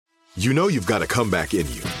You know you've got a comeback in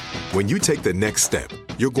you. When you take the next step,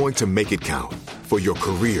 you're going to make it count for your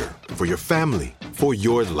career, for your family, for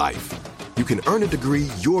your life. You can earn a degree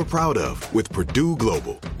you're proud of with Purdue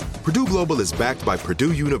Global. Purdue Global is backed by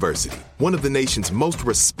Purdue University, one of the nation's most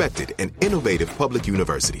respected and innovative public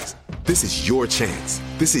universities. This is your chance.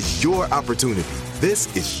 This is your opportunity.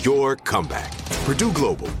 This is your comeback. Purdue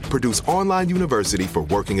Global, Purdue's online university for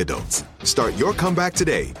working adults. Start your comeback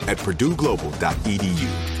today at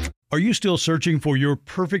purdueglobal.edu. Are you still searching for your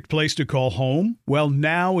perfect place to call home? Well,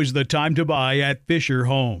 now is the time to buy at Fisher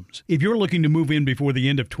Homes. If you're looking to move in before the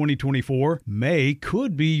end of 2024, May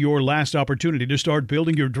could be your last opportunity to start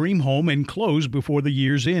building your dream home and close before the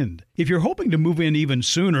year's end. If you're hoping to move in even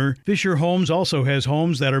sooner, Fisher Homes also has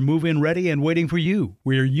homes that are move-in ready and waiting for you,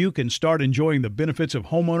 where you can start enjoying the benefits of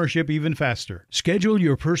homeownership even faster. Schedule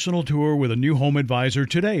your personal tour with a new home advisor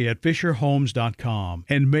today at FisherHomes.com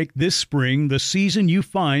and make this spring the season you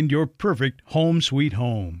find your perfect home sweet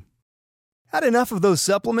home. Had enough of those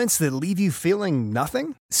supplements that leave you feeling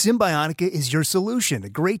nothing? Symbiotica is your solution to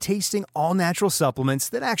great-tasting, all-natural supplements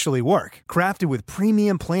that actually work. Crafted with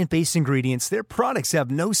premium plant-based ingredients, their products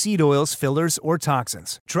have no seed oils, fillers, or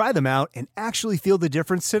toxins. Try them out and actually feel the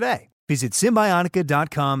difference today. Visit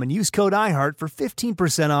Symbiotica.com and use code IHEART for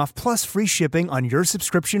 15% off plus free shipping on your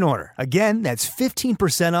subscription order. Again, that's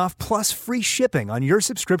 15% off plus free shipping on your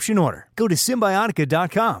subscription order. Go to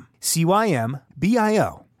Symbiotica.com,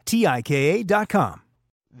 Symbiotika.com.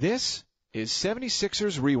 This is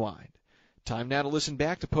 76ers Rewind. Time now to listen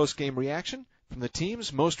back to post-game reaction from the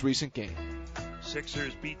team's most recent game.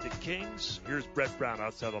 Sixers beat the Kings. Here's Brett Brown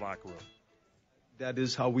outside the locker room. That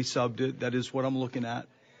is how we subbed it. That is what I'm looking at.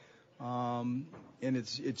 And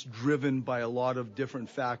it's driven by a lot of different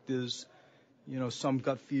factors, some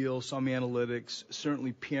gut feel, some analytics,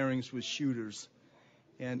 certainly pairings with shooters.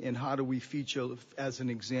 And how do we feature, as an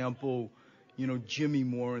example, Jimmy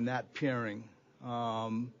more in that pairing,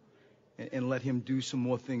 and let him do some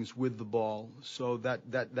more things with the ball. So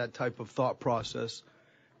that type of thought process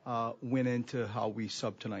went into how we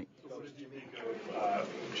sub tonight. What did you think of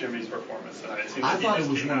Jimmy's performance tonight? I thought it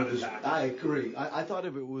was one of his. I agree. I thought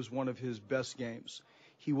it was one of his best games.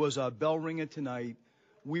 He was a bell ringer tonight.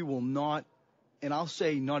 We will not, and I'll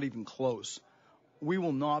say not even close. We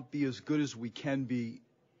will not be as good as we can be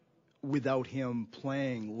without him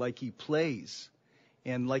playing like he plays,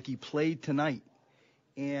 and like he played tonight.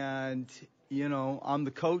 And I'm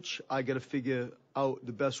the coach. I got to figure out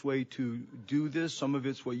the best way to do this. Some of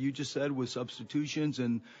it's what you just said with substitutions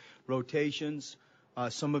and rotations.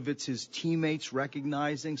 Some of it's his teammates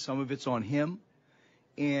recognizing. Some of it's on him.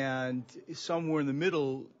 And somewhere in the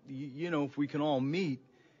middle, if we can all meet,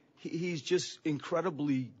 he's just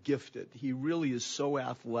incredibly gifted. He really is so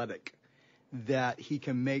athletic that he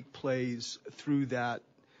can make plays through that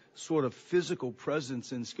sort of physical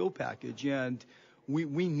presence and skill package. And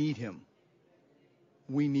we need him.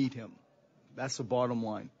 We need him. That's the bottom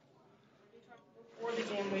line. Before the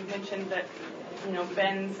game, we mentioned that,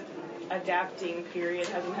 Ben's adapting period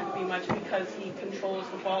hasn't had to be much because he controls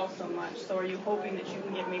the ball so much. So are you hoping that you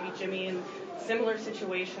can get maybe Jimmy in similar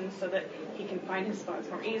situations so that he can find his spots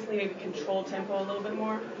more easily, maybe control tempo a little bit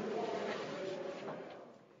more?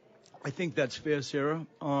 I think that's fair, Sarah.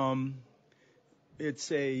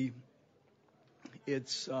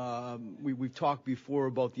 We've talked before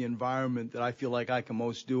about the environment that I feel like I can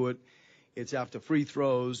most do it. It's after free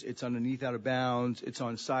throws. It's underneath out of bounds. It's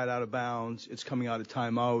on side out of bounds. It's coming out of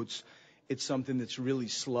timeouts. It's something that's really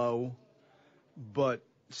slow. But,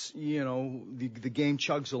 the game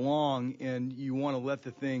chugs along, and you want to let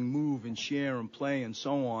the thing move and share and play and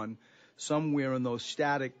so on. Somewhere in those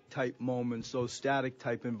static type moments, those static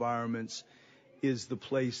type environments is the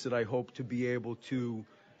place that I hope to be able to,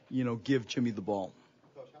 give Jimmy the ball.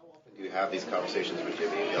 Coach, how often do you have these conversations with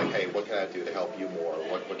Jimmy? Like, hey, what can I do to help you more?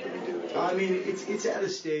 What can we do? I mean, it's at a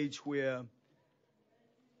stage where,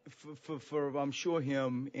 for I'm sure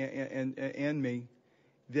him and me,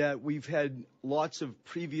 that we've had lots of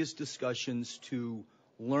previous discussions to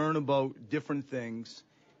learn about different things.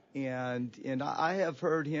 And I have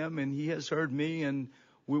heard him, and he has heard me, and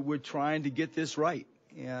we're trying to get this right.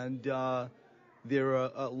 And there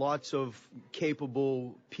are lots of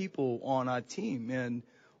capable people on our team. And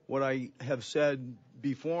what I have said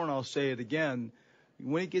before, and I'll say it again,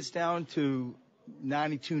 when it gets down to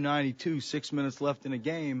 92-92, 6 minutes left in a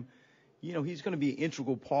game, he's going to be an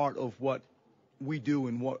integral part of what we do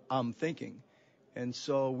and what I'm thinking. And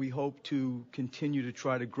so we hope to continue to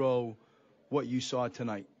try to grow what you saw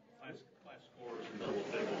tonight. Double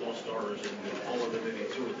figures, all starters, and all of them maybe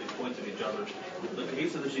 2 or 3 points at each other. The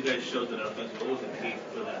pace of this you guys showed that offense, what was the key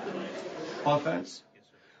for that tonight? Offense? Yes,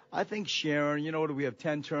 sir. I think Sharon, you know, what do we have,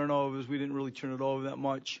 10 turnovers? We didn't really turn it over that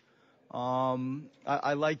much.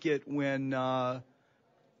 I like it when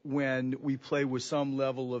we play with some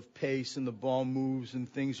level of pace and the ball moves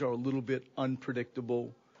and things are a little bit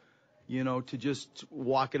unpredictable. You know, to just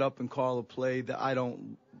walk it up and call a play, that I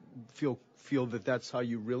don't feel that that's how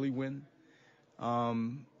you really win. I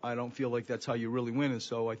don't feel like that's how you really win. And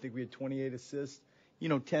so I think we had 28 assists,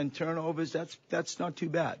 10 turnovers. That's not too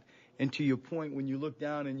bad. And to your point, when you look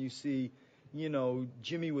down and you see,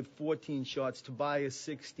 Jimmy with 14 shots, Tobias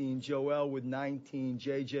 16, Joel with 19,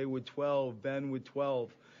 JJ with 12, Ben with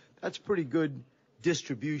 12. That's pretty good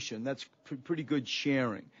distribution. That's pretty good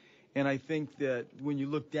sharing. And I think that when you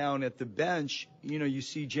look down at the bench, you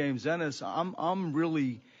see James Ennis. I'm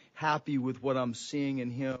really happy with what I'm seeing in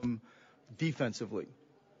him defensively.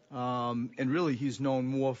 And really, he's known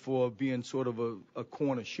more for being sort of a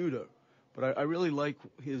corner shooter. But I really like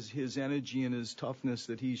his energy and his toughness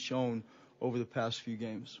that he's shown over the past few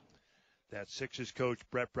games. That's Sixers coach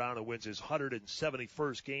Brett Brown, who wins his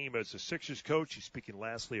 171st game as the Sixers coach. He's speaking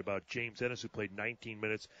lastly about James Ennis, who played 19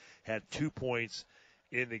 minutes, had 2 points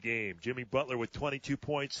in the game. Jimmy Butler with 22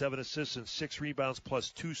 points, 7 assists, and 6 rebounds,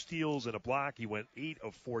 plus 2 steals and a block. He went 8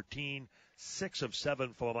 of 14, 6 of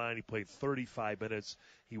 7 for the line. He played 35 minutes.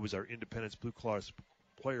 He was our Independence Blue Cross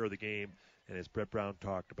player of the game. And as Brett Brown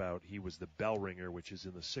talked about, he was the bell ringer, which is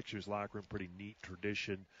in the Sixers locker room, pretty neat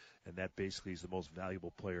tradition. And that basically is the most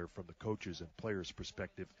valuable player from the coaches and players'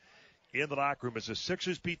 perspective in the locker room. As the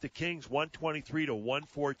Sixers beat the Kings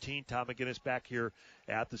 123-114. Tom McGinnis back here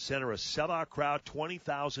at the center. A sellout crowd,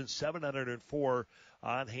 20,704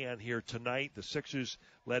 on hand here tonight. The Sixers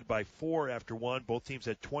led by 4 after 1. Both teams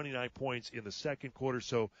had 29 points in the second quarter.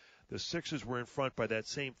 So the Sixers were in front by that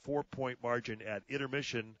same 4-point margin at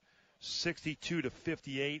intermission,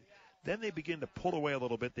 62-58. Then they begin to pull away a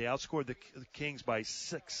little bit. They outscored the Kings by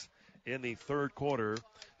 6 in the third quarter,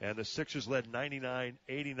 and the Sixers led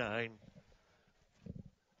 99-89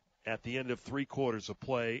 at the end of 3 quarters of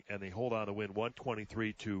play, and they hold on to win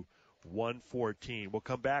 123-114. We'll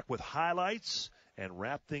come back with highlights and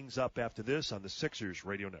wrap things up after this on the Sixers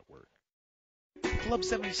Radio Network. Club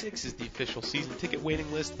 76 is the official season ticket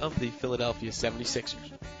waiting list of the Philadelphia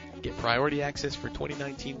 76ers. Get priority access for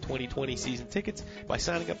 2019-2020 season tickets by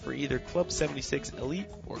signing up for either Club 76 Elite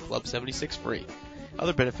or Club 76 Free.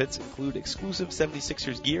 Other benefits include exclusive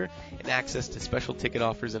 76ers gear and access to special ticket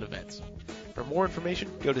offers and events. For more information,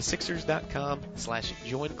 go to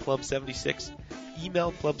Sixers.com/join-club76,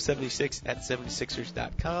 email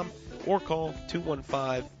club76@76ers.com, or call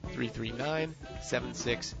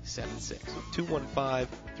 215-339-7676.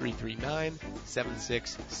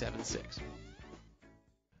 215-339-7676.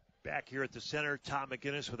 Back here at the center, Tom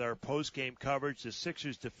McGinnis with our post-game coverage. The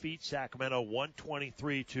Sixers defeat Sacramento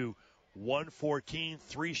 123-114.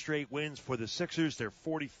 3 straight wins for the Sixers, their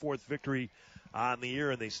 44th victory on the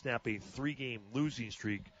year, and they snap a 3-game losing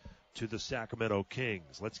streak to the Sacramento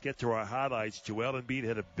Kings. Let's get to our highlights. Joel Embiid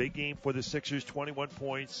had a big game for the Sixers, 21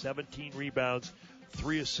 points, 17 rebounds,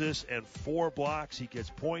 3 assists, and 4 blocks. He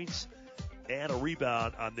gets points and a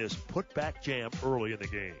rebound on this put-back jam early in the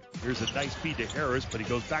game. Here's a nice feed to Harris, but he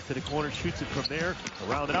goes back to the corner, shoots it from there,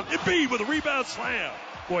 around and out. Embiid with a rebound slam.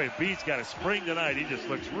 Boy, Embiid's got a spring tonight. He just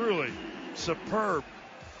looks really superb.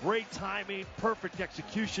 Great timing, perfect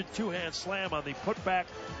execution, 2-hand slam on the putback,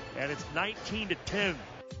 and it's 19-10.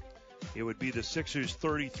 It would be the Sixers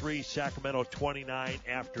 33, Sacramento 29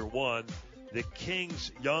 after 1. The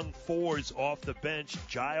Kings' young forwards off the bench,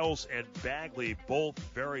 Giles and Bagley, both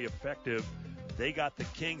very effective. They got the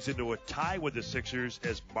Kings into a tie with the Sixers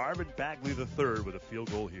as Marvin Bagley III with a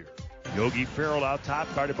field goal here. Yogi Ferrell out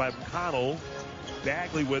top, guarded by McConnell.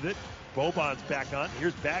 Bagley with it. Boban's back on.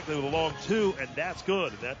 Here's Bagley with a long 2, and that's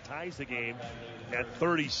good. And that ties the game at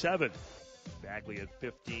 37. Bagley had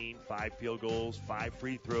 15, 5 field goals, 5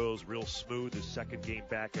 free throws, real smooth his second game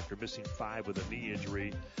back after missing 5 with a knee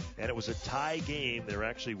injury. And it was a tie game. There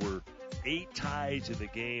actually were 8 ties in the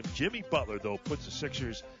game. Jimmy Butler, though, puts the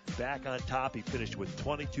Sixers back on top. He finished with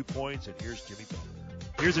 22 points, and here's Jimmy Butler.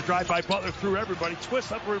 Here's a drive by Butler through everybody.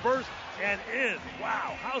 Twist up reverse and in.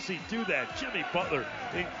 Wow, how's he do that? Jimmy Butler,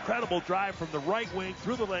 incredible drive from the right wing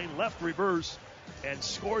through the lane, left reverse, and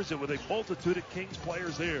scores it with a multitude of Kings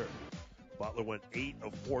players there. Butler went 8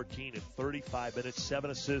 of 14 in 35 minutes,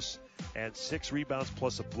 7 assists and 6 rebounds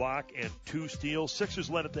plus a block and 2 steals. Sixers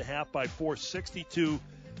led at the half by 4,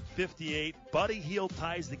 62-58. Buddy Hield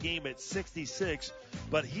ties the game at 66,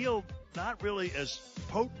 but Hield not really as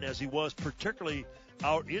potent as he was, particularly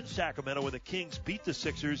out in Sacramento when the Kings beat the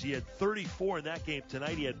Sixers. He had 34 in that game.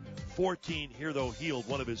 Tonight he had 14 here, though Hield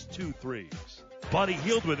one of his 2 threes. Buddy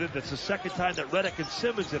Hield with it. That's the second time that Redick and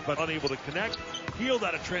Simmons have been unable to connect. Hield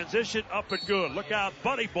out of transition, up and good. Look out,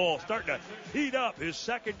 Buddy ball starting to heat up. His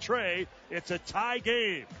second tray. It's a tie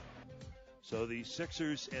game. So the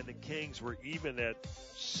Sixers and the Kings were even at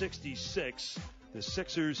 66. The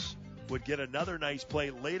Sixers would get another nice play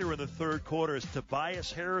later in the third quarter as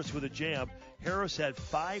Tobias Harris with a jam. Harris had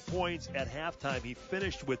 5 points at halftime. He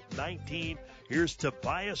finished with 19. Here's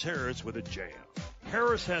Tobias Harris with a jam.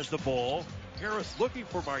 Harris has the ball. Harris looking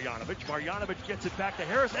for Marjanovic. Marjanovic gets it back to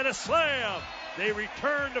Harris and a slam. They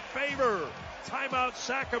return to favor. Timeout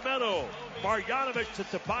Sacramento. Marjanovic to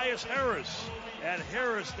Tobias Harris. And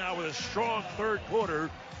Harris now with a strong third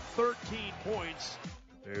quarter, 13 points.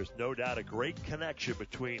 There's no doubt a great connection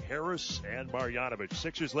between Harris and Marjanovic.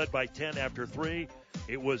 Sixers led by 10 after 3.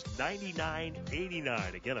 It was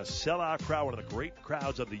 99-89. Again, a sellout crowd, one of the great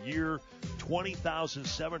crowds of the year.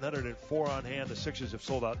 20,704 on hand. The Sixers have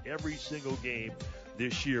sold out every single game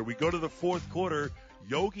this year. We go to the fourth quarter.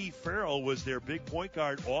 Yogi Ferrell was their big point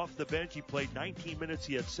guard off the bench. He played 19 minutes.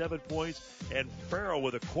 He had 7 points. And Ferrell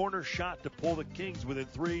with a corner shot to pull the Kings within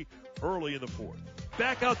 3 early in the fourth.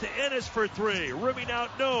 Back out to Ennis for 3. Rimming out,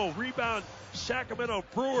 no. Rebound, Sacramento.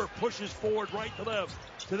 Brewer pushes forward right to left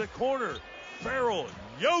to the corner. Ferrell,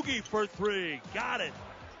 Yogi for 3. Got it.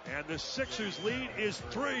 And the Sixers lead is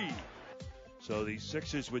 3. So the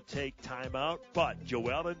Sixers would take timeout, but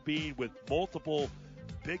Joel Embiid with multiple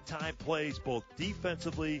big-time plays, both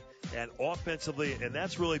defensively and offensively, and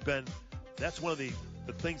that's one of the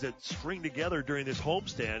things that string together during this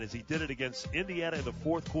homestand is he did it against Indiana in the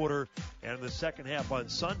fourth quarter and in the second half on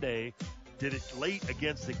Sunday, did it late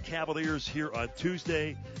against the Cavaliers here on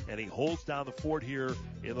Tuesday, and he holds down the fort here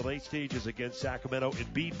in the late stages against Sacramento.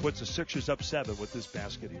 Embiid puts the Sixers up 7 with this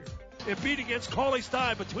basket here. Embiid against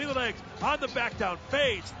Cauley-Stein between the legs, on the back down,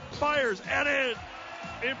 fades, fires, and in.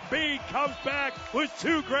 Embiid comes back with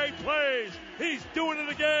 2 great plays. He's doing it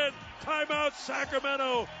again. Timeout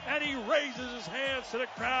Sacramento, and he raises his hands to the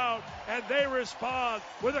crowd, and they respond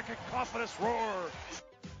with a cacophonous roar.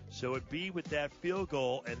 So Embiid with that field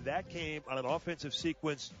goal, and that came on an offensive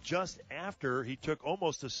sequence just after he took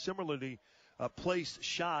almost a similarly placed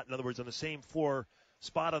shot. In other words, on the same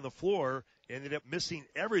spot on the floor, ended up missing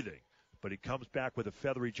everything. But he comes back with a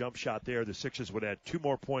feathery jump shot there. The Sixers would add 2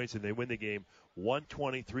 more points, and they win the game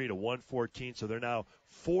 123-114. So they're now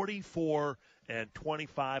 44-25,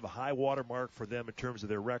 a high water mark for them in terms of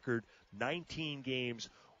their record. 19 games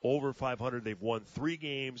over 500. They've won 3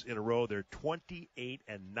 games in a row. They're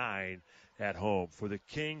 28-9 at home. For the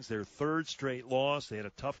Kings, their 3rd straight loss. They had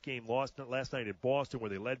a tough game lost last night in Boston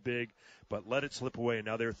where they led big, but let it slip away. And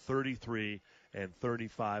now they're 33-35,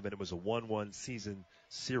 and it was a 1-1 season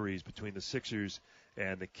series between the Sixers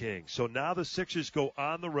and the Kings. So now the Sixers go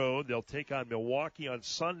on the road. They'll take on Milwaukee on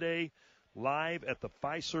Sunday, live at the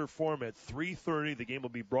Fiserv Forum at 3:30. The game will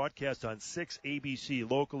be broadcast on 6 ABC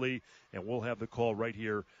locally, and we'll have the call right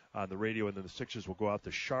here on the radio. And then the Sixers will go out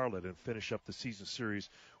to Charlotte and finish up the season series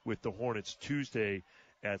with the Hornets Tuesday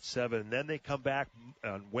at 7. And then they come back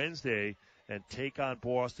on Wednesday and take on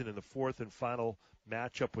Boston in the 4th and final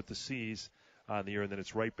matchup with the C's on the year. And then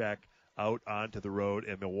it's right back out onto the road.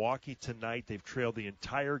 And Milwaukee tonight, they've trailed the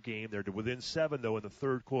entire game. They're within 7, though, in the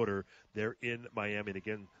third quarter. They're in Miami. And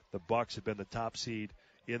again, the Bucks have been the top seed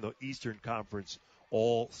in the Eastern Conference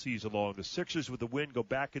all season long. The Sixers, with the win, go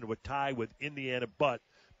back into a tie with Indiana, but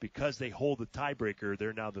because they hold the tiebreaker,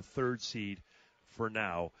 they're now the 3rd seed for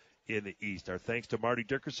now in the East. Our thanks to Marty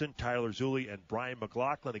Dickerson, Tyler Zulli, and Brian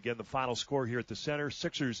McLaughlin. Again, the final score here at the center,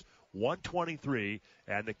 Sixers 123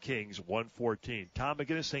 and the Kings 114. Tom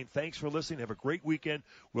McGinnis saying thanks for listening. Have a great weekend.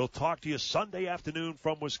 We'll talk to you Sunday afternoon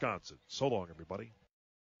from Wisconsin. So long, everybody.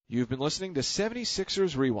 You've been listening to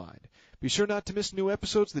 76ers Rewind. Be sure not to miss new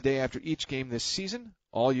episodes the day after each game this season,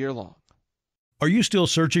 all year long. Are you still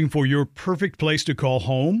searching for your perfect place to call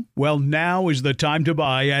home? Well, now is the time to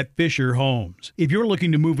buy at Fisher Homes. If you're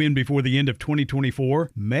looking to move in before the end of 2024,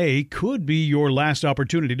 May could be your last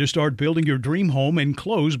opportunity to start building your dream home and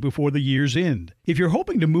close before the year's end. If you're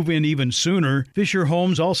hoping to move in even sooner, Fisher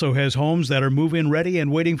Homes also has homes that are move-in ready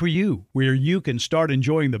and waiting for you, where you can start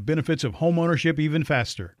enjoying the benefits of homeownership even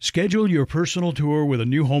faster. Schedule your personal tour with a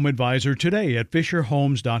new home advisor today at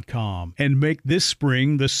FisherHomes.com and make this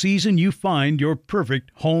spring the season you find your perfect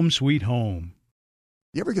home sweet home.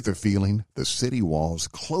 You ever get the feeling the city walls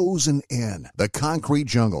closing in, the concrete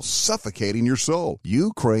jungle suffocating your soul?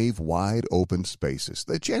 You crave wide open spaces,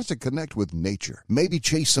 the chance to connect with nature, maybe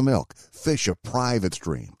chase some elk, fish a private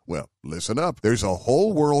stream. Well, listen up. There's a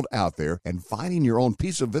whole world out there, and finding your own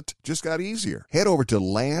piece of it just got easier. Head over to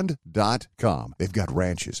land.com. They've got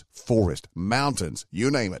ranches, forest, mountains,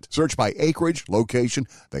 you name it. Search by acreage, location,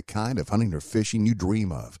 the kind of hunting or fishing you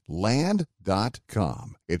dream of.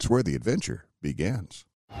 Land.com. It's where the adventure begins.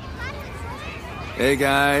 Hey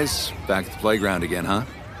guys, back at the playground again, huh?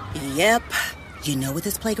 Yep. You know what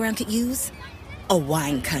this playground could use? A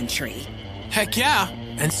wine country. Heck yeah,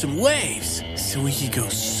 and some waves so we could go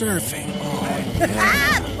surfing. Oh,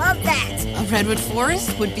 yeah. Love that. A redwood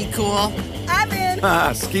forest would be cool. I'm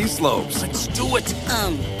in. Ski slopes. Let's do it.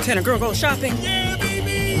 Can a girl go shopping? Yeah,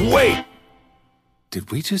 baby. Wait. Did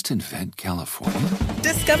we just invent California?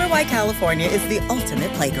 Discover why California is the ultimate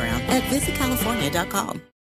playground at visitcalifornia.com.